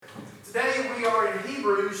Today we are in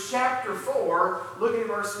Hebrews chapter 4, looking at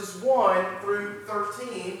verses 1 through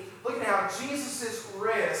 13, looking at how Jesus'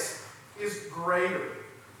 rest is greater.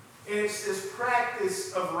 And it's this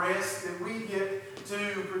practice of rest that we get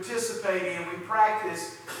to participate in. We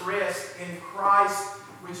practice rest in Christ,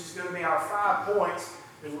 which is going to be our 5 points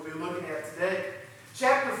that we'll be looking at today.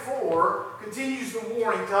 Chapter 4 continues the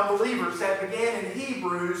warning to unbelievers that began in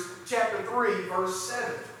Hebrews chapter 3, verse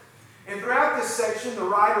 7. And throughout this section, the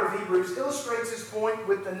writer of Hebrews illustrates his point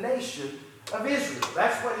with the nation of Israel.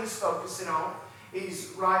 That's what he's focusing on. He's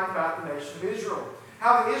writing about the nation of Israel.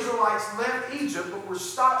 How the Israelites left Egypt but were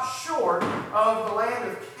stopped short of the land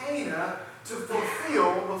of Canaan to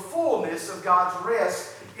fulfill the fullness of God's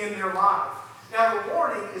rest in their life. Now the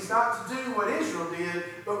warning is not to do what Israel did,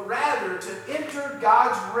 but rather to enter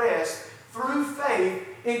God's rest through faith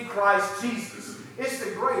in Christ Jesus. It's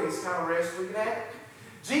the greatest kind of rest we can have.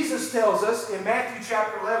 Jesus tells us in Matthew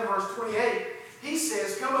chapter 11, verse 28, he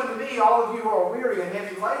says, "Come unto me, all of you who are weary and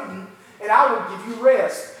heavy laden, and I will give you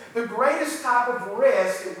rest." The greatest type of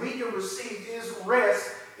rest that we can receive is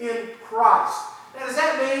rest in Christ. Now, does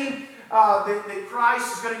that mean that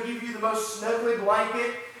Christ is going to give you the most snuggly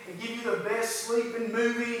blanket and give you the best sleeping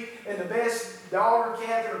movie and the best dog or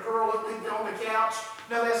cat that are curled up on the couch?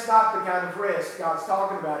 No, that's not the kind of rest God's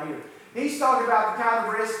talking about here. He's talking about the kind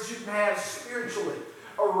of rest that you can have spiritually.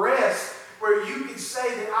 A rest where you can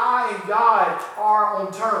say that I and God are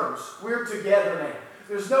on terms. We're together now.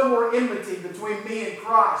 There's no more enmity between me and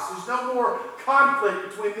Christ. There's no more conflict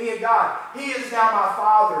between me and God. He is now my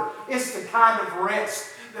Father. It's the kind of rest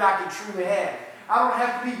that I can truly have. I don't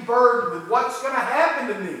have to be burdened with what's going to happen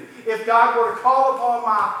to me if God were to call upon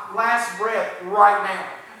my last breath right now.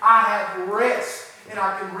 I have rest, and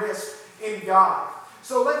I can rest in God.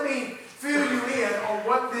 So let me fill you in on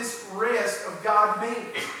what this rest of God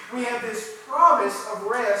means. We have this promise of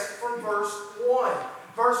rest from verse 1.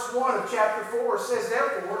 Verse 1 of chapter 4 says,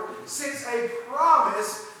 "Therefore, since a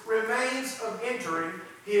promise remains of entering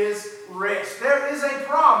His rest." There is a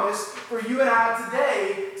promise for you and I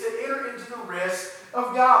today to enter into the rest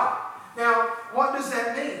of God. Now, what does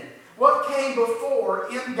that mean? What came before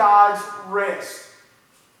in God's rest?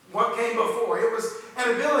 What came before? It was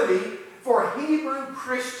an ability for Hebrew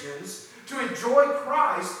Christians to enjoy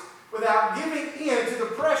Christ without giving in to the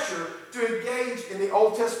pressure to engage in the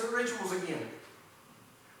Old Testament rituals again.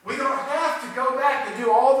 We don't have to go back and do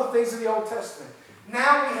all the things of the Old Testament.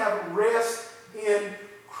 Now we have rest in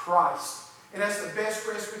Christ. And that's the best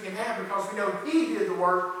rest we can have because we know He did the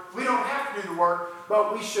work. We don't have to do the work,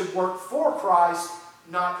 but we should work for Christ,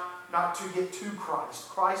 not to get to Christ.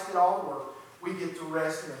 Christ did all the work. We get to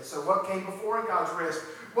rest in it. So what came before in God's rest?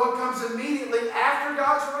 What comes immediately after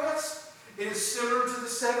God's rest? It is similar to the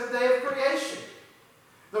seventh day of creation.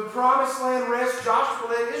 The promised land rest Joshua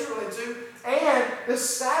led Israel into, and the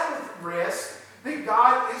Sabbath rest that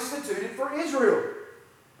God instituted for Israel.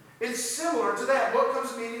 It's similar to that. What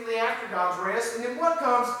comes immediately after God's rest, and then what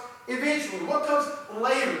comes eventually? What comes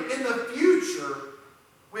later in the future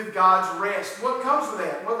with God's rest? What comes with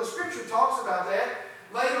that? Well, the Scripture talks about that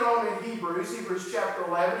later on in Hebrews chapter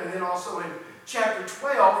 11, and then also in chapter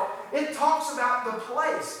 12. It talks about the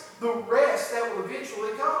place, the rest that will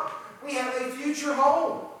eventually come. We have a future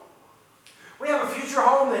home. We have a future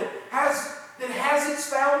home that has its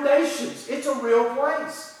foundations. It's a real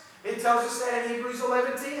place. It tells us that in Hebrews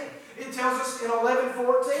 11:10. It tells us in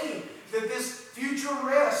 11:14 that this future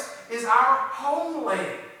rest is our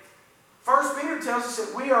homeland. 1 Peter tells us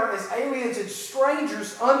that we are as aliens and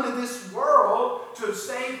strangers unto this world to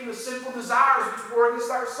abstain from the sinful desires which war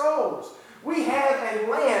against our souls. We have a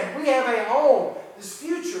land. We have a home. This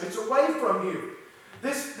future, it's away from you.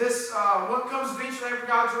 What comes eventually after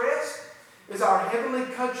God's rest is our heavenly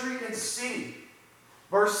country and city.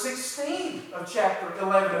 Verse 16 of chapter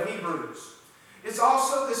 11 of Hebrews. It's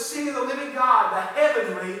also the city of the living God, the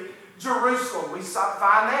heavenly Jerusalem. We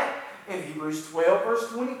find that in Hebrews 12, verse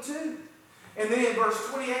 22. And then in verse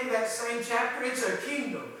 28 of that same chapter, it's a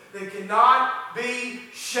kingdom that cannot be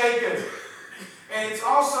shaken. And it's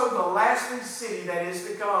also the lasting city that is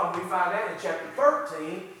to come. We find that in chapter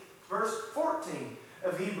 13, verse 14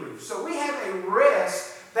 of Hebrews. So we have a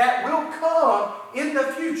rest that will come in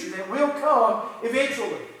the future, that will come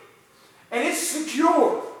eventually. And it's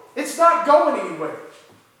secure. It's not going anywhere.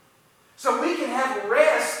 So we can have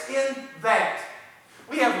rest in that.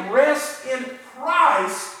 We have rest in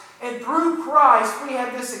Christ, and through Christ we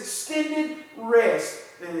have this extended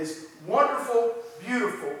rest that is wonderful,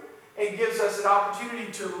 beautiful, and gives us an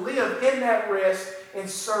opportunity to live in that rest and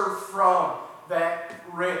serve from that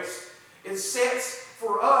rest. It sets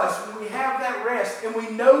for us when we have that rest and we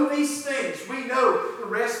know these things. We know the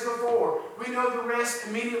rest before. we know the rest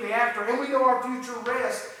immediately after, and we know our future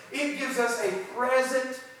rest. It gives us a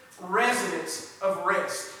present residence of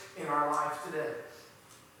rest in our life today.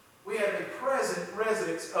 We have a present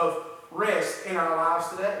residence of rest in our lives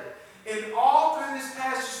today. And all through this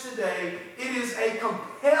passage today, it is a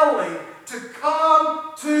compelling to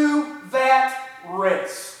come to that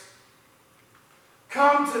rest.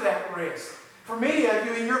 Come to that rest. For many of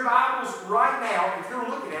you in your Bibles right now, if you're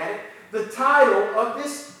looking at it, the title of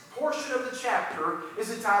this portion of the chapter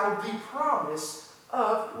is entitled The Promise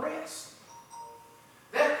of Rest.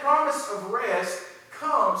 That promise of rest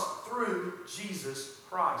comes through Jesus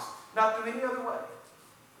Christ. Not through any other way.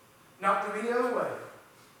 Not through any other way.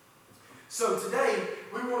 So today,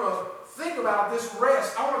 we want to think about this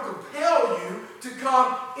rest. I want to compel you to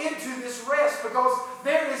come into this rest because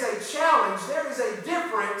there is a challenge, there is a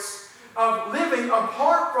difference of living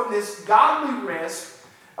apart from this godly rest,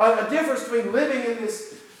 a difference between living in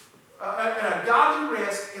this in a godly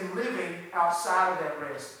rest and living outside of that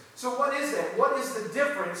rest. So what is that? What is the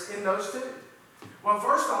difference in those two? Well,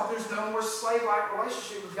 first off, there's no more slave-like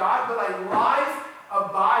relationship with God, but a life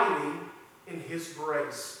abiding in His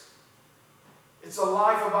grace. It's a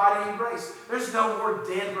life abiding in grace. There's no more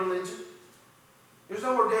dead religion. There's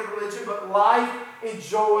no more dead religion, but life in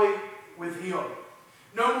joy with Him.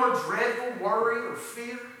 No more dreadful worry or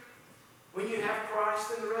fear when you have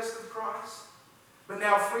Christ and the rest of Christ, but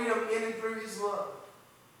now freedom in and through His love.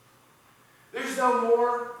 There's no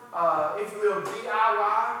more, if you will,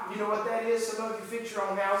 DIY. You know what that is? Some of you fix your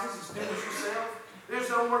own houses. It's do it yourself. There's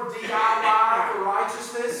no more DIY for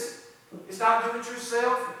righteousness. It's not do it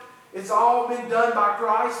yourself. It's all been done by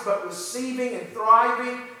Christ, but receiving and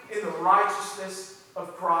thriving in the righteousness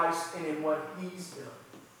of Christ and in what He's done.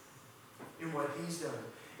 In what He's done.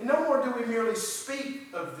 And no more do we merely speak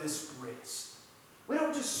of this rest. We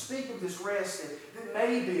don't just speak of this rest that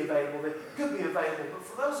may be available, that could be available. But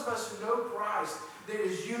for those of us who know Christ, there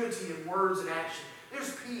is unity in words and action.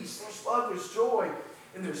 There's peace, there's love, there's joy,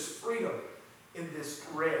 and there's freedom in this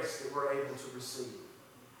rest that we're able to receive.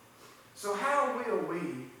 So how will we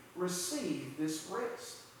receive this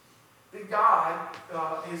rest that God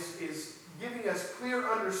is giving us clear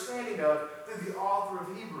understanding of through the author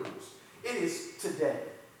of Hebrews? It is today.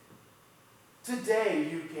 Today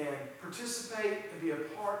you can participate and be a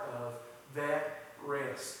part of that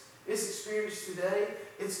rest. It's experienced today.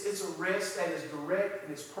 It's a rest that is direct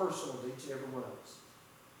and it's personal to each and every one of us.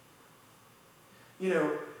 You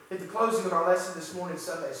know, at the closing of our lesson this morning in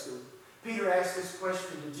Sunday school, Peter asked this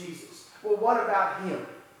question to Jesus. Well, what about him?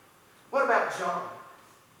 What about John?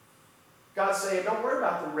 God's saying, don't worry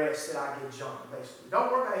about the rest that I give John, basically.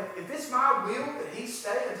 Don't worry about it. If it's my will that he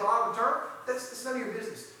stay until I return, that's none of your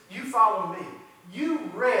business. You follow me.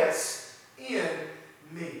 You rest in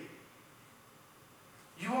me.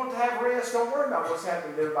 You want to have rest? Don't worry about what's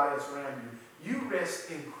happening to everybody else around you. You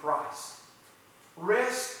rest in Christ.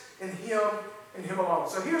 Rest in Him and Him alone.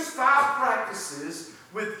 So here's 5 practices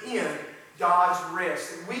within God's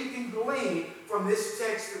rest that we can glean from this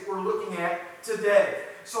text that we're looking at today.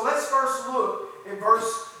 So let's first look at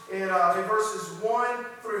verses 1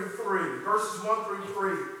 through 3. Verses 1 through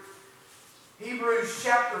 3. Hebrews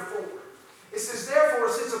chapter 4. It says, therefore,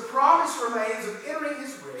 since a promise remains of entering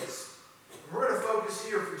His rest, we're going to focus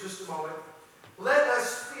here for just a moment. Let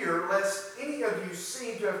us fear lest any of you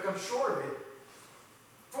seem to have come short of it.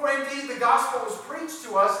 For indeed the gospel was preached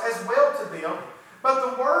to us as well to them,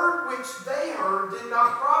 but the word which they heard did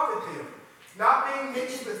not profit them, not being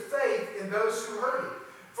mixed with faith in those who heard it.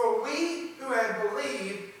 For we who have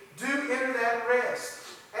believed do enter that rest.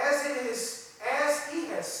 As He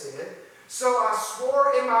has said, so I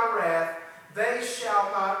swore in my wrath, they shall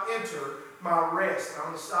not enter my rest. And I'm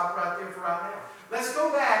going to stop right there for right now. Let's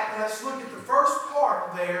go back and let's look at the first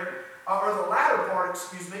part there, or the latter part,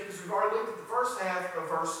 excuse me, because we've already looked at the first half of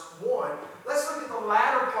verse 1. Let's look at the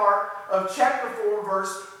latter part of chapter 4,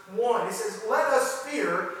 verse 1. It says, let us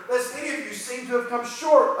fear, lest any of you seem to have come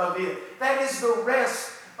short of it. That is the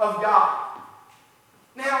rest of God.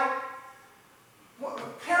 Now,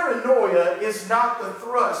 paranoia is not the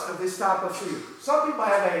thrust of this type of fear. Some people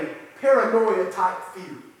have a paranoia type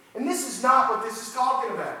fear. And this is not what this is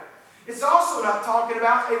talking about. It's also not talking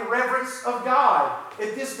about a reverence of God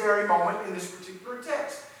at this very moment in this particular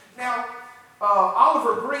text. Now,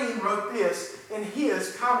 Oliver Green wrote this in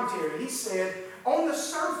his commentary. He said, on the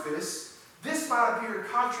surface, this might appear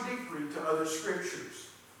contradictory to other scriptures,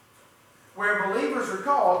 where believers are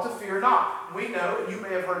called to fear not. We know, and you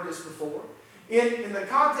may have heard this before, in the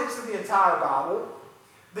context of the entire Bible,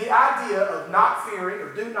 the idea of not fearing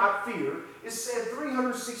or do not fear is said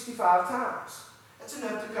 365 times. That's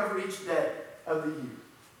enough to cover each day of the year.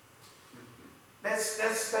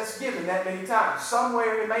 that's given that many times.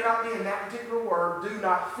 Somewhere, it may not be in that particular word, do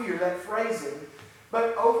not fear, that phrasing,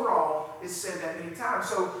 but overall, it's said that many times.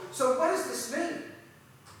 So what does this mean?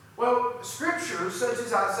 Well, scriptures such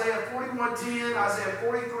as Isaiah 41:10, Isaiah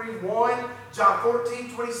 43:1, John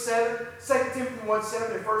 14:27, 2 Timothy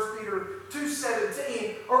 1:7, and 1 Peter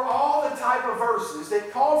 2:17 are all the type of verses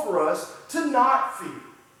that call for us to not fear.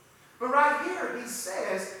 But right here, he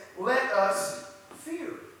says, let us fear.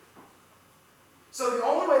 So the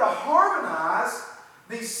only way to harmonize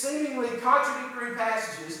these seemingly contradictory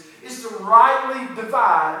passages is to rightly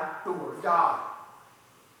divide the Word of God.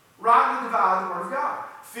 Rightly divide the Word of God.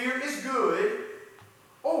 Fear is good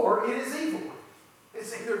or it is evil.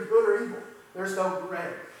 It's either good or evil. There's no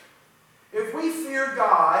gray. If we fear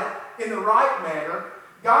God in the right manner,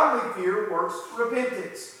 godly fear works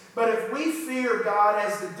repentance. But if we fear God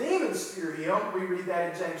as the demons fear Him, we read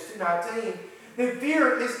that in James 2:19, then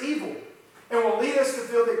fear is evil and will lead us to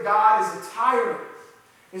feel that God is a tyrant.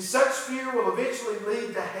 And such fear will eventually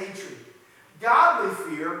lead to hatred. Godly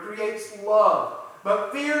fear creates love.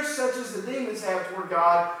 But fear such as the demons have toward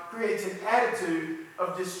God creates an attitude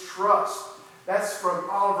of distrust. That's from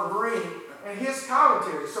Oliver Green and his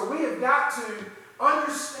commentary. So we have got to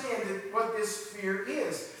understand what this fear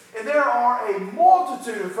is. And there are a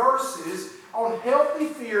multitude of verses on healthy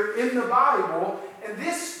fear in the Bible. And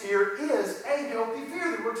this fear is a healthy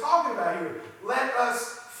fear that we're talking about here. Let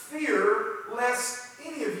us fear lest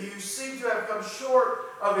any of you seem to have come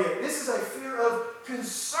short of it. This is a fear of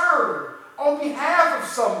concern on behalf of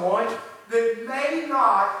someone that may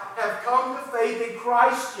not have come to faith in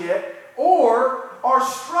Christ yet or are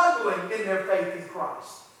struggling in their faith in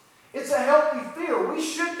Christ. It's a healthy fear. We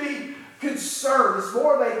should be concerned. It's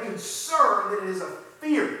more of a concern than it is a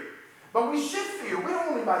fear. But we should fear. We don't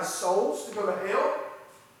want anybody's souls to go to hell.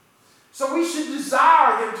 So we should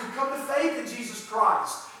desire them to come to faith in Jesus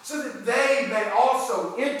Christ so that they may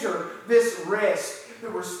also enter this rest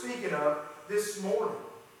that we're speaking of this morning.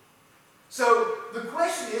 So the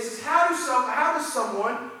question is how does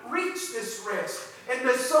someone reach this rest? And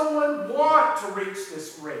does someone want to reach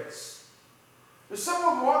this rest? Does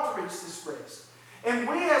someone want to reach this rest? And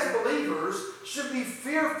we as believers should be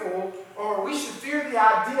fearful, or we should fear the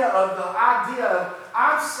idea of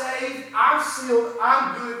I'm saved, I'm sealed,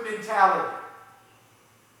 I'm good mentality.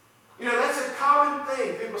 You know, that's a common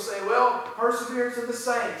thing. People say, well, perseverance of the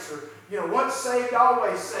saints, or once saved,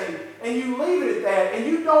 always saved. And you leave it at that, and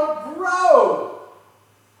you don't grow.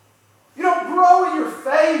 You don't grow in your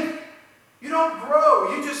faith. You don't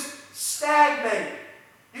grow. You just stagnate.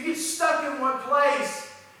 You get stuck in one place,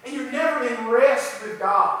 and you're never in rest with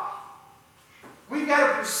God. We've got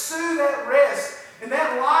to pursue that rest. And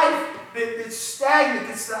that life that's stagnant,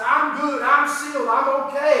 it's the I'm good, I'm sealed, I'm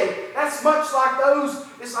okay. That's much like those,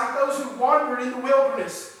 it's like those who wandered in the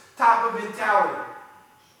wilderness type of mentality.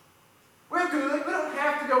 We're good. We don't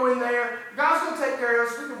have to go in there. God's going to take care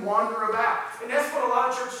of us. We can wander about. And that's what a lot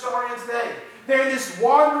of churches are in today. They're in this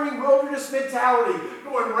wandering wilderness mentality,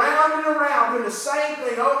 going round and around, doing the same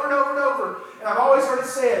thing over and over and over. And I've always heard it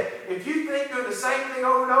said, if you think doing the same thing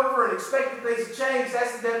over and over and expecting things to change,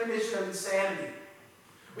 that's the definition of insanity.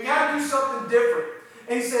 We got to do something different.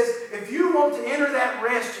 And he says, if you want to enter that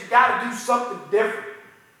rest, you got to do something different.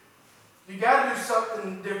 You got to do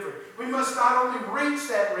something different. We must not only reach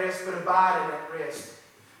that rest, but abide in that rest.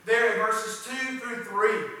 There in verses 2 through 3,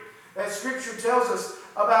 that scripture tells us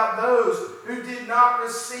about those who did not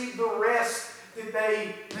receive the rest that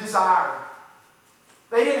they desired.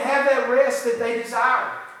 They didn't have that rest that they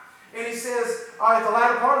desired. And he says, at the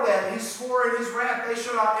latter part of that, he swore in his wrath, they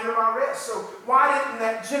shall not enter my rest. So why didn't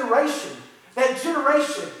that generation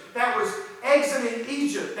that was exiting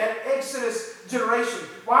Egypt, that Exodus generation,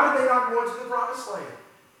 why did they not go into the promised land?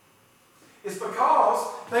 It's because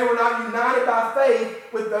they were not united by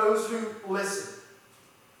faith with those who listened.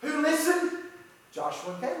 Who listened?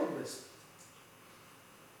 Joshua and Caleb listened.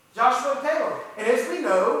 Joshua and Caleb. And as we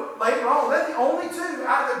know, later on, they're the only two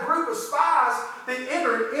out of the group of spies that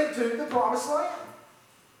entered into the promised land.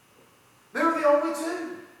 They were the only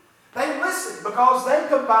two. They listened because they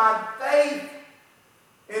combined faith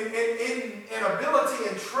in ability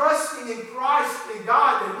and trusting in Christ, in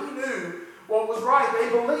God, that He knew what was right. They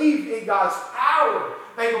believed in God's power.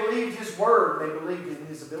 They believed His word. They believed in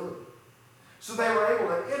His ability. So they were able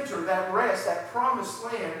to enter that rest, that promised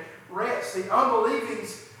land rest. The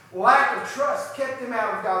unbelieving's lack of trust kept them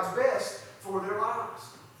out of God's best for their lives.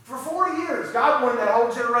 For 40 years, God wanted that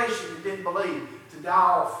whole generation that didn't believe to die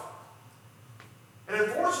off. And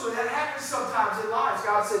unfortunately, that happens sometimes in lives.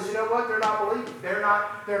 God says, you know what? They're not believing. They're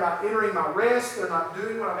not entering my rest. They're not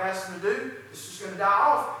doing what I've asked them to do. It's just going to die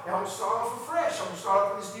off. And I'm going to start off afresh. I'm going to start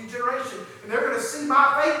off with this new generation. And they're going to see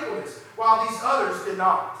my faithfulness while these others did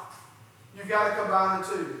not. You've got to combine the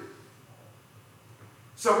two.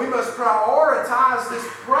 So we must prioritize this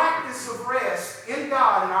practice of rest in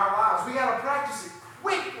God in our lives. We got to practice it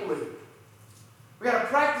quickly. We got to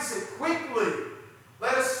practice it quickly.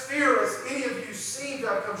 Let us fear lest any of you seem to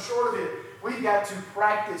have come short of it. We've got to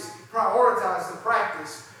prioritize the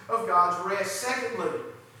practice of God's rest. Secondly,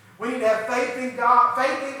 we need to have faith in God.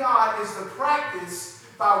 Faith in God is the practice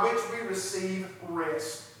by which we receive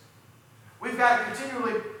rest. We've got to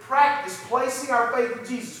continually practice placing our faith in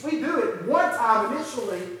Jesus. We do it one time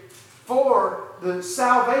initially for the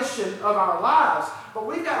salvation of our lives, but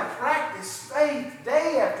we've got to practice faith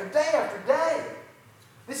day after day after day.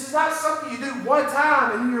 This is not something you do one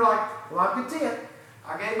time and you're like, well, I'm content.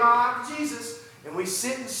 I gave my life to Jesus, and we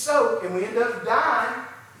sit and soak and we end up dying.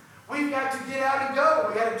 We've got to get out and go.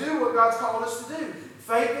 We've got to do what God's called us to do.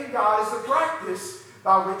 Faith in God is the practice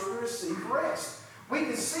by which we receive rest. We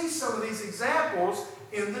can see some of these examples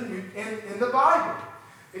in the Bible.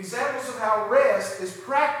 Examples of how rest is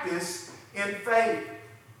practiced in faith.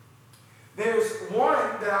 There's one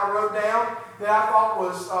that I wrote down that I thought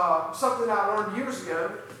was something I learned years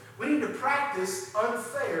ago. We need to practice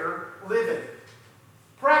unfair living.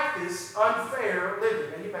 Practice unfair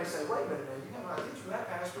living. And you may say, wait a minute, man, you got my attention for that,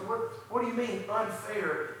 Pastor. What do you mean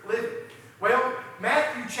unfair living? Well,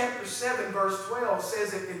 Matthew chapter 7, verse 12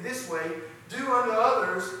 says it in this way: do unto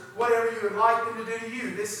others whatever you would like them to do to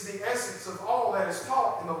you. This is the essence of all that is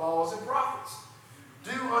taught in the laws and prophets.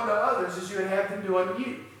 Do unto others as you would have them do unto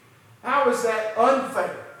you. How is that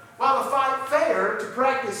unfair? Well, the fight fair, to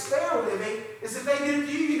practice fair living, is if they did it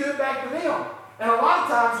to you, you do it back to them. And a lot of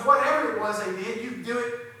times, whatever it was they did, you do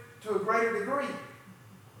it to a greater degree.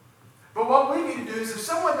 But what we need to do is if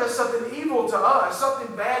someone does something evil to us,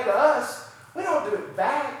 something bad to us, we don't do it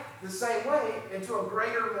back the same way and to a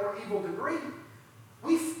greater, more evil degree.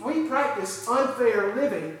 We practice unfair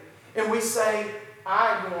living, and we say,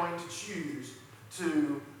 I'm going to choose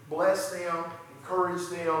to bless them, encourage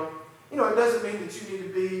them. You know, it doesn't mean that you need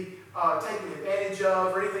to be taken advantage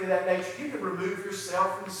of or anything of that nature. You can remove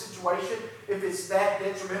yourself from the situation if it's that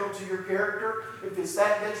detrimental to your character, if it's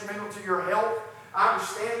that detrimental to your health. I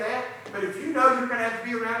understand that. But if you know you're going to have to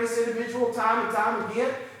be around this individual time and time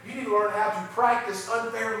again, you need to learn how to practice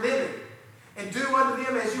unfair living and do unto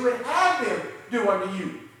them as you would have them do unto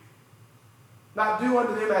you. Not do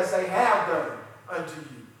unto them as they have done unto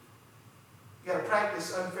you. You've got to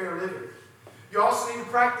practice unfair living. You also need to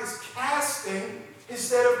practice casting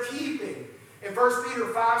instead of keeping. In 1 Peter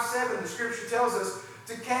 5:7, the scripture tells us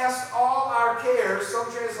to cast all our cares, some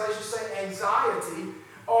translations say anxiety,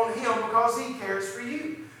 on Him because He cares for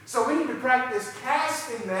you. So we need to practice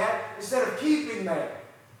casting that instead of keeping that.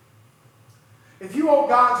 If you want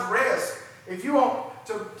God's rest, if you want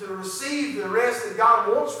to receive the rest that God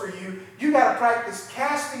wants for you, you got to practice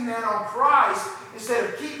casting that on Christ instead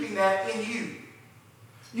of keeping that in you.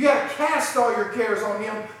 You got to cast all your cares on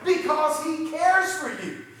Him because He cares for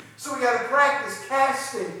you. So we got to practice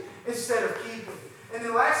casting instead of keeping. And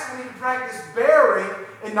then lastly, we need to practice bearing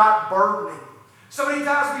and not burdening. So many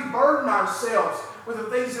times we burden ourselves with the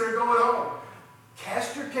things that are going on.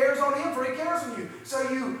 Cast your cares on Him, for He cares for you. So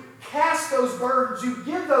you cast those burdens, you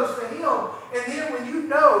give those to Him, and then when you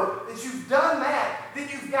know that you've done that, then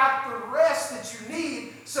you've got the rest that you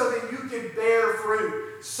need so that you can bear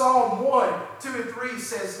fruit. Psalm 1, 2, and 3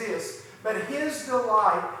 says this: but His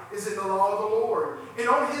delight is in the law of the Lord, and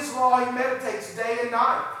on His law He meditates day and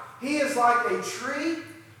night. He is like a tree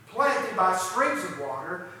planted by streams of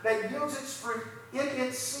water that yields its fruit in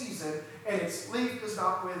its season, and its leaf does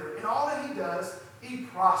not wither. In all that He does, He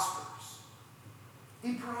prospers.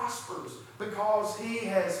 He prospers because he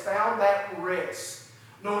has found that rest,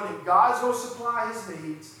 knowing that God's going to supply his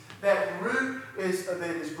needs. That root that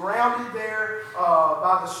is grounded there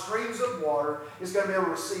by the streams of water is going to be able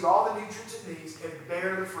to receive all the nutrients it needs and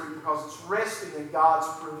bear the fruit because it's resting in God's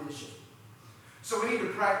provision. So we need to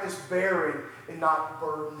practice bearing and not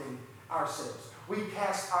burdening ourselves. We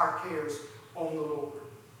cast our cares on the Lord.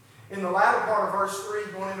 In the latter part of verse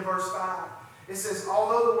 3, going into verse 5, it says,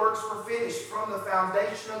 although the works were finished from the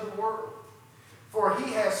foundation of the world, for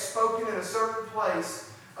He has spoken in a certain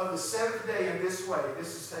place of the seventh day in this way.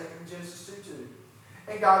 This is taken from Genesis 2:2.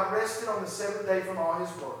 And God rested on the seventh day from all His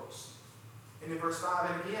works. And in verse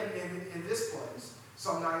 5, and again in this place,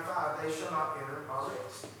 Psalm 95, they shall not enter my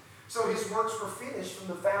rest. So His works were finished from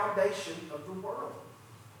the foundation of the world.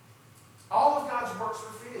 All of God's works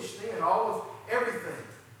were finished then, all of everything.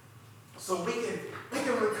 So we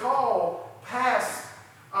can recall past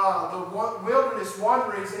the wilderness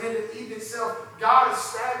wanderings and into Eden itself. God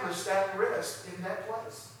established that rest in that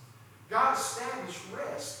place. God established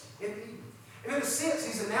rest in Eden. And in a sense,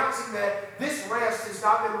 he's announcing that this rest has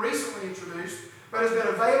not been recently introduced, but has been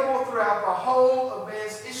available throughout the whole of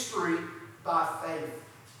man's history by faith.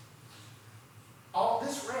 All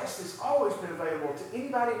this rest has always been available to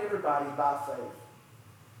anybody and everybody by faith.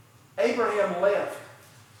 Abraham left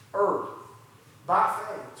Ur by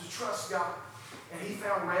faith to trust God, and he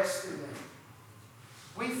found rest in that.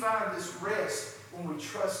 We find this rest when we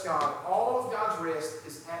trust God. All of God's rest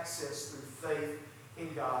is accessed through faith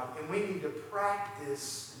in God, and we need to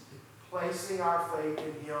practice placing our faith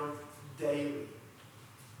in Him daily.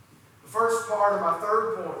 The first part of my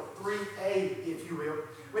third point, 3A, if you will,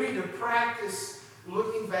 we need to practice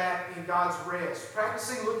looking back in God's rest.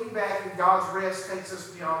 Practicing looking back in God's rest takes us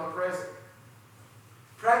beyond the present.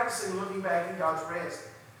 Practicing looking back in God's rest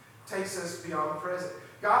takes us beyond the present.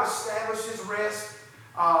 God established His rest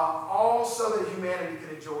all so that humanity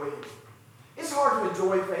can enjoy it. It's hard to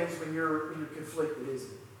enjoy things when you're conflicted,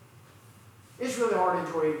 isn't it? It's really hard to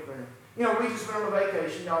enjoy anything. You know, we just went on a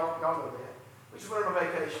vacation. Y'all know that. We just went on a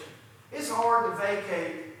vacation. It's hard to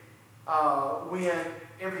vacate when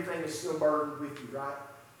everything is still burdened with you, right?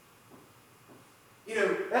 You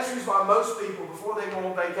know, that's the reason why most people, before they go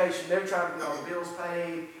on vacation, they're trying to get all the bills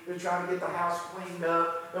paid. They're trying to get the house cleaned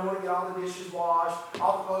up. They want to get all the dishes washed,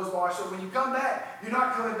 all the clothes washed. So when you come back, you're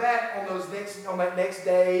not coming back on that next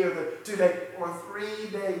day or the 2-day or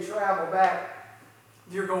 3-day travel back.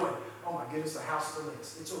 You're going, oh my goodness, the house is a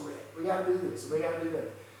mess. It's a wreck. We got to do this. We got to do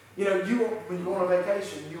that. You know, when you go on a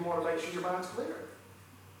vacation, you want to make sure your mind's clear.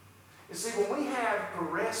 You see, when we have the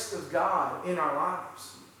rest of God in our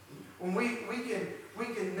lives, when we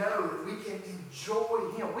can know that we can enjoy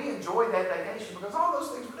Him. We enjoyed that vacation because all those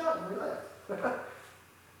things were done when we left.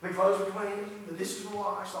 The clothes were clean, the dishes were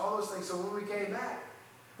washed, all those things. So when we came back,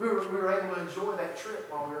 we were able to enjoy that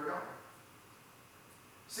trip while we were gone.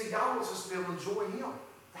 See, God wants us to be able to enjoy Him,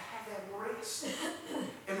 to have that rest.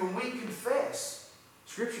 And when we confess,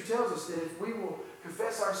 Scripture tells us that if we will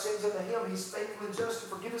confess our sins unto Him, He's faithful and just to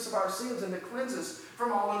forgive us of our sins and to cleanse us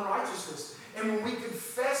from all unrighteousness. And when we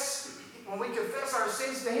confess our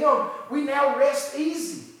sins to Him, we now rest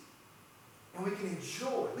easy. And we can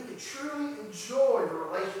truly enjoy the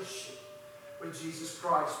relationship with Jesus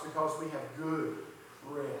Christ because we have good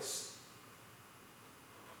rest.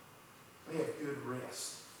 We have good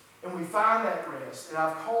rest. And we find that rest, and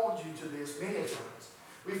I've called you to this many times,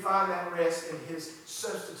 we find that rest in His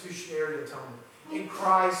substitutionary atonement. In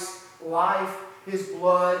Christ's life, His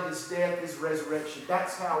blood, His death, His resurrection.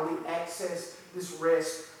 That's how we access this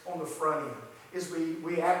rest on the front end. Is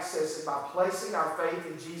we access it by placing our faith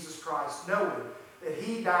in Jesus Christ, knowing that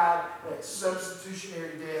He died that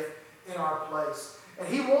substitutionary death in our place. And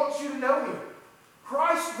He wants you to know Him.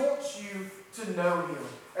 Christ wants you to know Him.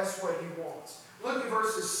 That's what He wants. Look at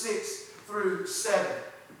verses 6 through 7.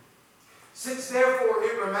 Since therefore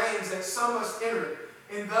it remains that some must enter it,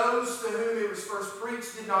 and those to whom it was first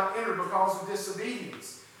preached did not enter because of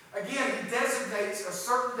disobedience. Again, He designates a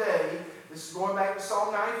certain day. This is going back to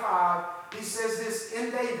Psalm 95. He says this in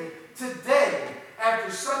David. Today, after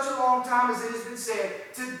such a long time as it has been said,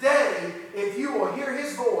 today, if you will hear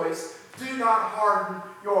His voice, do not harden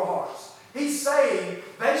your hearts. He's saying,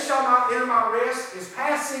 they shall not enter my rest, is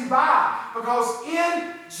passing by. Because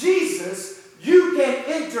in Jesus, you can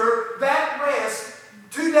enter that rest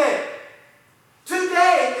today.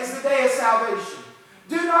 Today is the day of salvation.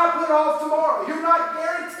 Do not put off tomorrow. You're not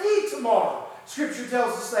guaranteed tomorrow. Scripture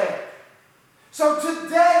tells us that. So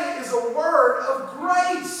today is a word of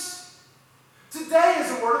grace. Today is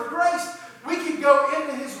a word of grace. We can go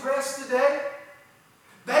into His rest today.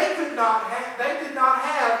 They did not have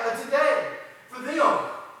a today for them.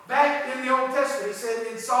 Back in the Old Testament, He said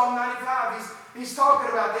in Psalm 95, He's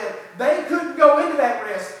talking about that. They couldn't go into that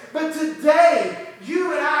rest. But today,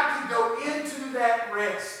 you and I can go into that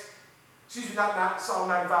rest. Excuse me, not Psalm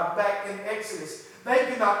 95, back in Exodus. They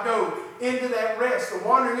could not go into that rest. The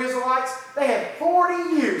wandering Israelites, they had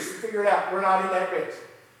 40 years to figure it out. We're not in that rest.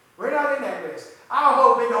 We're not in that rest. I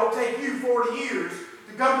hope it don't take you 40 years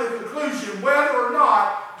to come to the conclusion whether or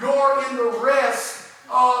not you're in the rest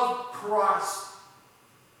of Christ.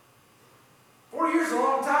 40 years is a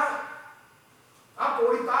long time. I'm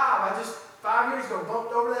 45. I just 5 years ago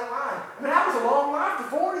bumped over that line. I mean, that was a long life to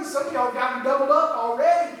 40. Some of y'all got me doubled up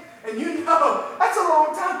already. And you know, that's a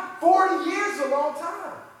long time. 40 years is a long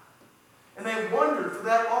time. And they wandered for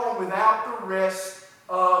that long without the rest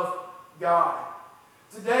of God.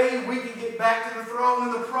 Today we can get back to the throne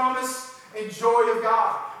and the promise and joy of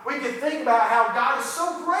God. We can think about how God is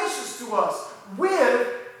so gracious to us with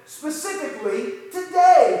specifically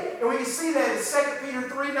today. And we can see that in 2 Peter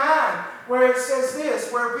 3:9, where it says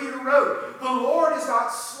this, where Peter wrote, "The Lord is not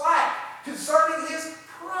slack concerning His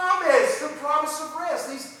promise," the promise of rest.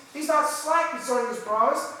 He's not slack concerning His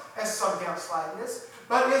promise, as some count slackness,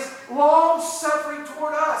 but His long-suffering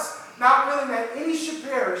toward us, not willing that any should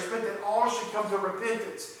perish, but that all should come to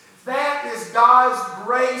repentance. That is God's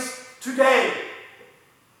grace today.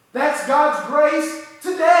 That's God's grace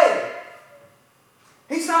today.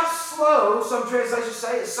 He's not slow, some translations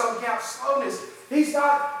say, as some count slowness.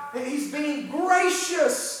 He's being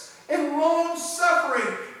gracious and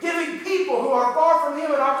long-suffering, giving people who are far from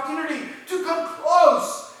Him an opportunity to come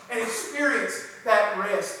close and experience that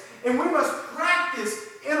rest. And we must practice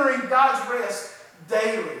entering God's rest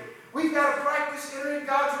daily. We've got to practice entering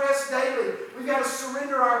God's rest daily. We've got to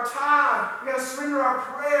surrender our time. We've got to surrender our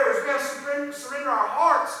prayers. We've got to surrender our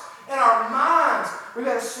hearts and our minds. We've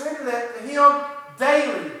got to surrender that to Him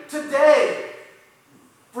daily, today.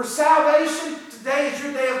 For salvation, today is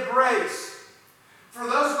your day of grace. For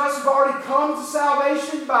those of us who've already come to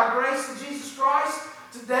salvation by grace in Jesus Christ,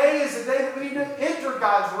 today is the day that we need to enter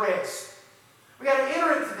God's rest. We got to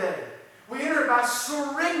enter it today. We enter it by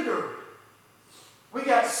surrender. We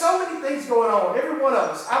got so many things going on, every one of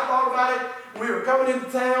us. I thought about it when we were coming into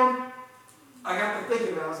town. I got to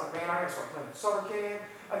thinking about it. I was like, man, I got to start playing summer camp.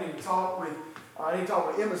 I need to talk with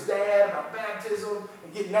Emma's dad about baptism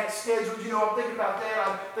and getting that scheduled. I'm thinking about that.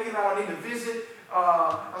 I'm thinking about I need to visit.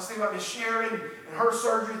 I was thinking about Miss Sharon and her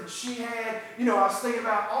surgery that she had. I was thinking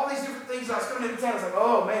about all these different things. I was coming into town. I was like,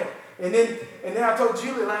 oh, man. And then I told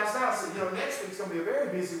Julie last night, I said, next week's going to be a very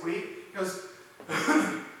busy week because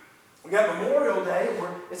we got Memorial Day.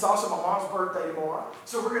 It's also my mom's birthday tomorrow.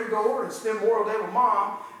 So we're going to go over and spend Memorial Day with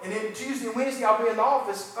Mom. And then Tuesday and Wednesday, I'll be in the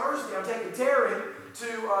office. Thursday, I'm taking Taryn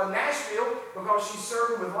to Nashville because she's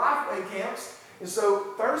serving with Lifeway camps. And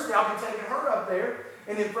so Thursday, I'll be taking her up there.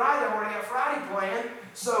 And then Friday, I've already got Friday planned.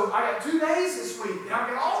 So I got 2 days this week. And I've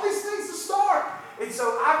got all these things to start. And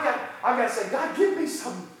so I've got to say, God, give me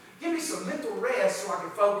some mental rest so I can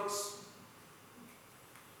focus.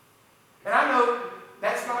 And I know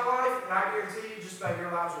that's my life, and I guarantee you just about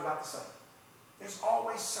your lives are about the same. There's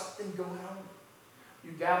always something going on.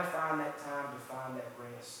 You've got to find that time to find that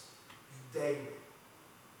rest. Daily.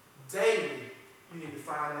 Daily, you need to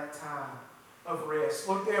find that time of rest.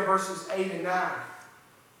 Look there, verses 8 and 9.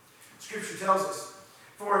 Scripture tells us,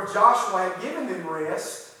 "For if Joshua had given them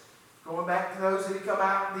rest," going back to those that had come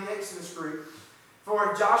out in the Exodus group,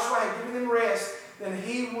 "for if Joshua had given them rest, then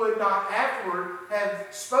he would not afterward have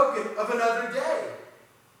spoken of another day.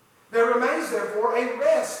 There remains therefore a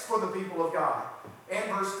rest for the people of God." And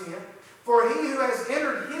verse 10, "For he who has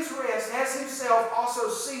entered his rest has himself also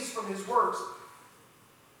ceased from his works,"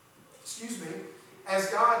 as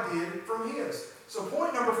God did from his. So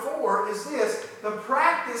point number 4 is this: the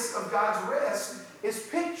practice of God's rest is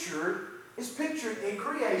pictured in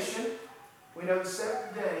creation. We know the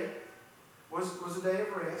seventh day was a day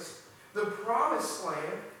of rest, the promised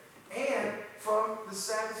land, and from the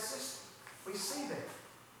Sabbath system. We see that.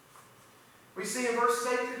 We see in verses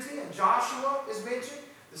 8 through 10, Joshua is mentioned,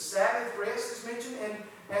 the Sabbath rest is mentioned, and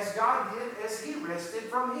as God did as He rested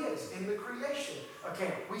from His in the creation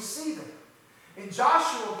account. We see that. And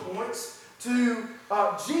Joshua points to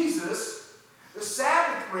Jesus, the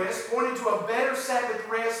Sabbath rest, pointing to a better Sabbath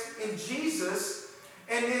rest in Jesus,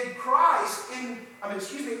 and then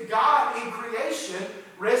God in creation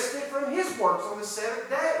rested from His works on the seventh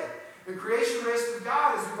day. The creation rest of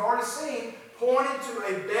God, as we've already seen, pointed to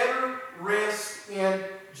a better rest in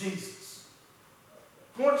Jesus.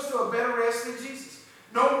 Points to a better rest in Jesus.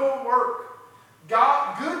 No more work.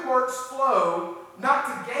 Good works flow not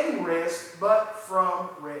to gain rest, but from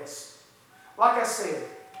rest. Like I said,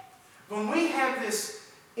 when we have this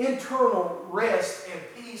internal rest and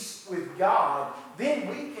peace with God, then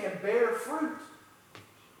we can bear fruit.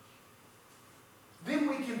 Then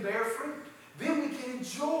we can bear fruit. Then we can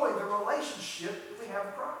enjoy the relationship that we have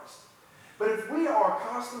with Christ. But if we are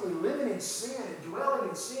constantly living in sin and dwelling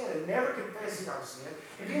in sin and never confessing our sin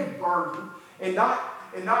and being burdened and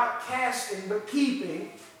not casting but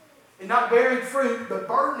keeping and not bearing fruit but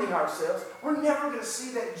burdening ourselves, we're never going to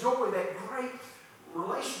see that joy, that great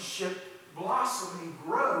relationship blossom and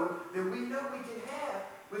grow that we know we can have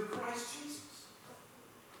with Christ Jesus.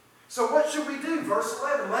 So what should we do? Verse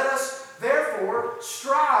 11, "Let us therefore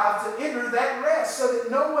strive to enter that rest so that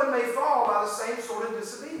no one may fall by the same sort of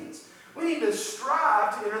disobedience." We need to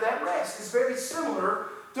strive to enter that rest. It's very similar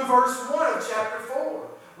to verse 1 of chapter 4.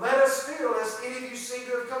 let us feel lest any of you seem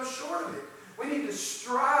to have come short of it. We need to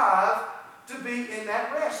strive to be in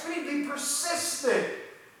that rest. We need to be persistent.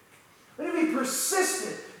 We need to be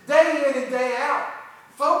persistent day in and day out,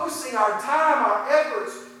 focusing our time, our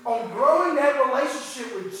efforts on growing that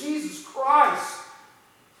relationship with Jesus Christ.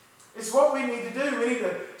 It's what we need to do. We need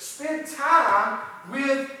to spend time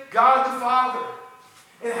with God the Father.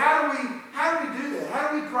 And how do we do that?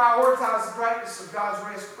 How do we prioritize the practice of God's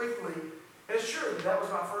rest quickly and assuredly? That was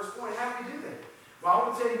my first point. How do we do that? Well, I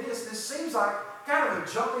want to tell you this. This seems like kind of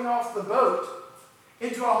a jumping off the boat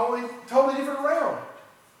into a totally different realm.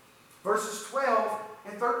 Verses 12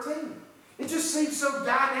 and 13. It just seems so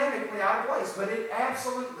dynamically out of place, but it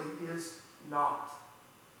absolutely is not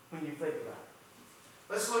when you think about it.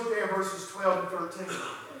 Let's look there at verses 12 and 13.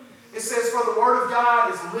 It says, "For the word of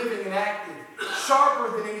God is living and active,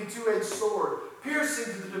 sharper than any two-edged sword, piercing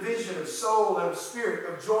to the division of soul and of spirit,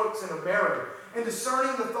 of joints and of marrow, and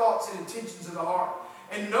discerning the thoughts and intentions of the heart.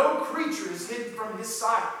 And no creature is hidden from his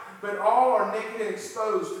sight, but all are naked and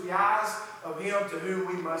exposed to the eyes of him to whom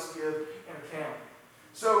we must give an account."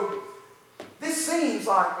 So, this seems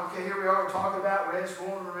like, okay, here we are talking about rest,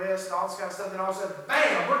 going to rest, and all this kind of stuff, and all of a sudden,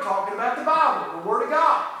 bam, we're talking about the Bible, the Word of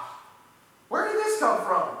God. Where did this come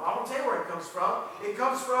from? I won't tell you where it comes from. It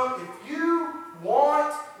comes from, if you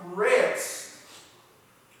want rest,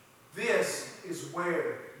 this is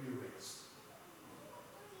where you rest.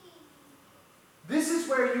 This is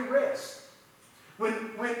where you rest. When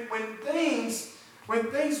things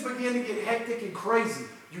begin to get hectic and crazy,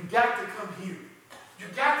 you've got to come here.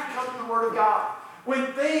 You've got to come to the Word of God.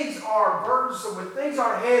 When things are burdensome, when things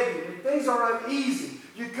are heavy, when things are uneasy,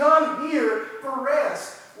 you come here for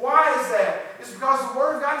rest. Why is that? It's because the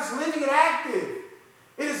Word of God is living and active.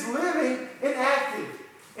 It is living and active.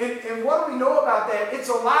 And what do we know about that? It's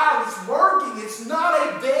alive. It's working. It's not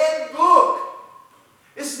a dead book.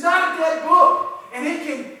 It's not a dead book. And it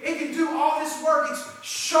can do all this work. It's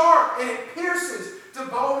sharp and it pierces to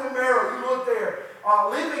bone and marrow. You look there.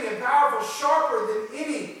 Living and powerful, sharper than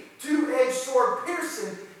any two-edged sword,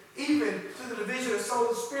 piercing even to the division of soul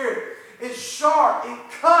and spirit. It's sharp, it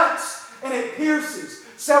cuts, and it pierces.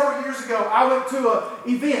 Several years ago, I went to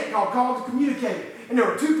an event called Call to Communicate, and there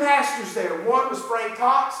were two pastors there. One was Frank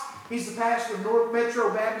Cox. He's the pastor of North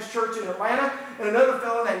Metro Baptist Church in Atlanta, and another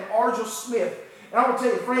fellow named Argel Smith. And I want to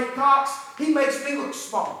tell you, Frank Cox, he makes me look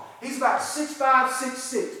small. He's about 6'5",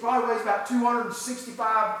 6'6", probably weighs about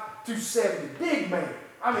 265, 270. Big man.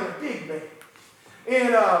 I mean, a big man.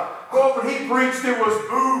 And when he preached, it was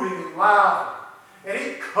booming and loud. And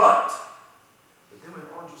it cut. But then when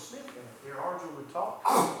Argel Smith came up there, Argel would talk.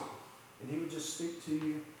 And he would just speak to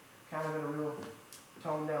you kind of in a real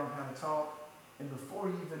toned down kind of talk. And before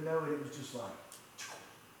you even know it, it was just like,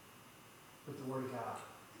 with the Word of God.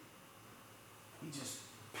 He just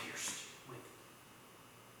pierced you with it.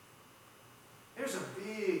 There's a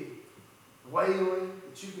big wailing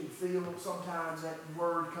that you can feel. Sometimes that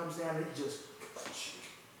word comes down and it just,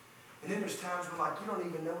 and then there's times when like you don't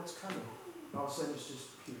even know it's coming. And all of a sudden it's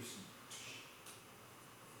just piercing.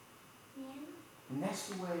 And that's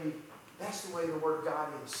the way the Word of God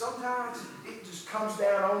is. Sometimes it just comes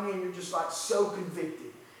down on you and you're just like so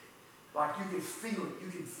convicted. Like you can feel it.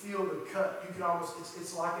 You can feel the cut. You can almost,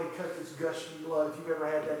 it's like a cut that's gushing blood if you've ever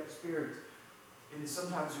had that experience. And then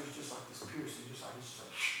sometimes there's just like this piercing, it's just like, just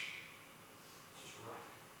right.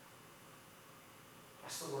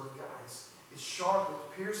 That's the Word of God. It's sharp,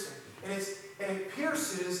 it's piercing. And it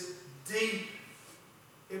pierces deep.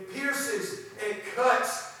 It pierces and it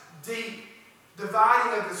cuts deep.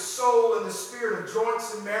 Dividing of the soul and the spirit, of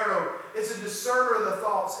joints and marrow. It's a discerner of the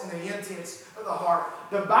thoughts and the intents of the heart.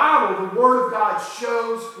 The Bible, the Word of God,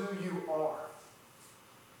 shows who you are.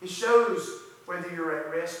 It shows whether you're at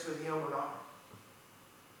rest with Him or not.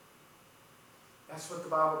 That's what the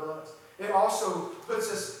Bible does. It also puts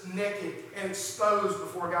us naked and exposed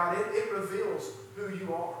before God. It reveals who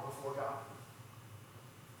you are before God.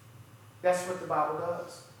 That's what the Bible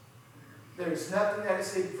does. There is nothing that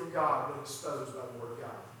is hidden from God but exposed by the Word of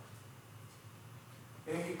God.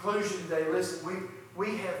 And in conclusion today, listen,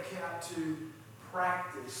 we have got to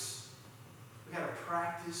practice. We've got to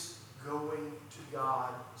practice going to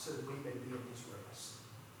God so that we may be in His rest.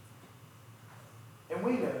 And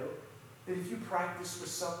we know that if you practice with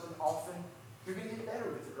something often, you're going to get better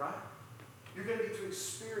with it, right? You're going to get to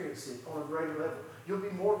experience it on a greater level. You'll be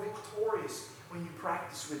more victorious when you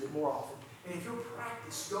practice with it more often. And if you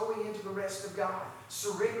practice going into the rest of God,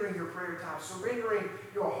 surrendering your prayer time, surrendering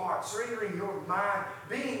your heart, surrendering your mind,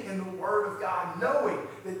 being in the Word of God, knowing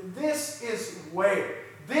that this is where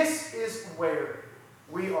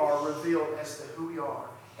we are revealed as to who we are,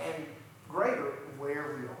 and greater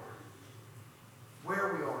where we are.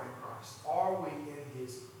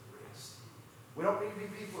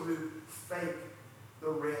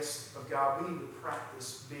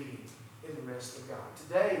 rest of God.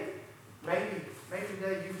 Today, maybe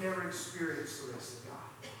today you've never experienced the rest of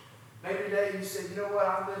God. Maybe today you said, you know what,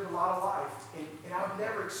 I've lived a lot of life, and I've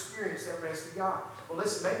never experienced that rest of God. Well,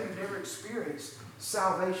 listen, maybe you've never experienced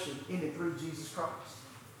salvation in and through Jesus Christ.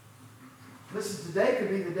 Listen, today could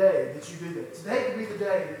be the day that you do that. Today could be the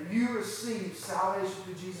day that you receive salvation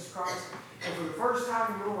through Jesus Christ, and for the first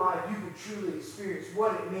time in your life, you can truly experience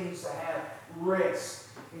what it means to have rest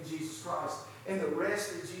in Jesus Christ. And the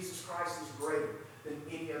rest in Jesus Christ is greater than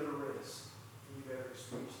any other rest that you've ever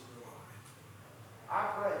experienced in your life.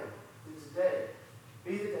 I pray that today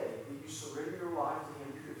be the day that you surrender your life to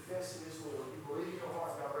Him, you confess Him as Lord, you believe in your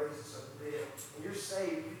heart God raised Him from the dead, and you're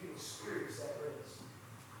saved, you can experience that rest.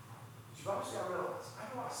 But you've also got to realize,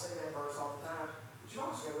 I know I say that verse all the time, but you've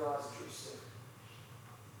also got to realize that you're a sinner.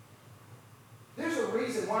 There's a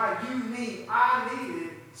reason why I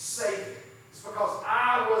needed Savior. It's because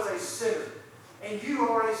I was a sinner. And you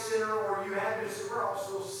are a sinner, or you have been a sinner. We're all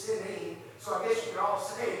still sinning. So I guess you can all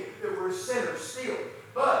say that we're sinners still.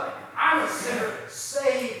 But I'm a sinner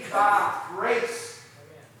saved by grace.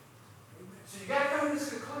 Amen. So you got to come to this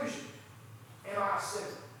conclusion. Am I a sinner?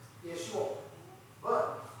 Yes, you are.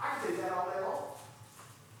 But I can tell you that all day long.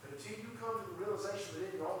 But until you come to the realization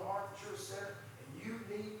within your own heart that you're a sinner and you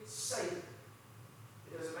need saving,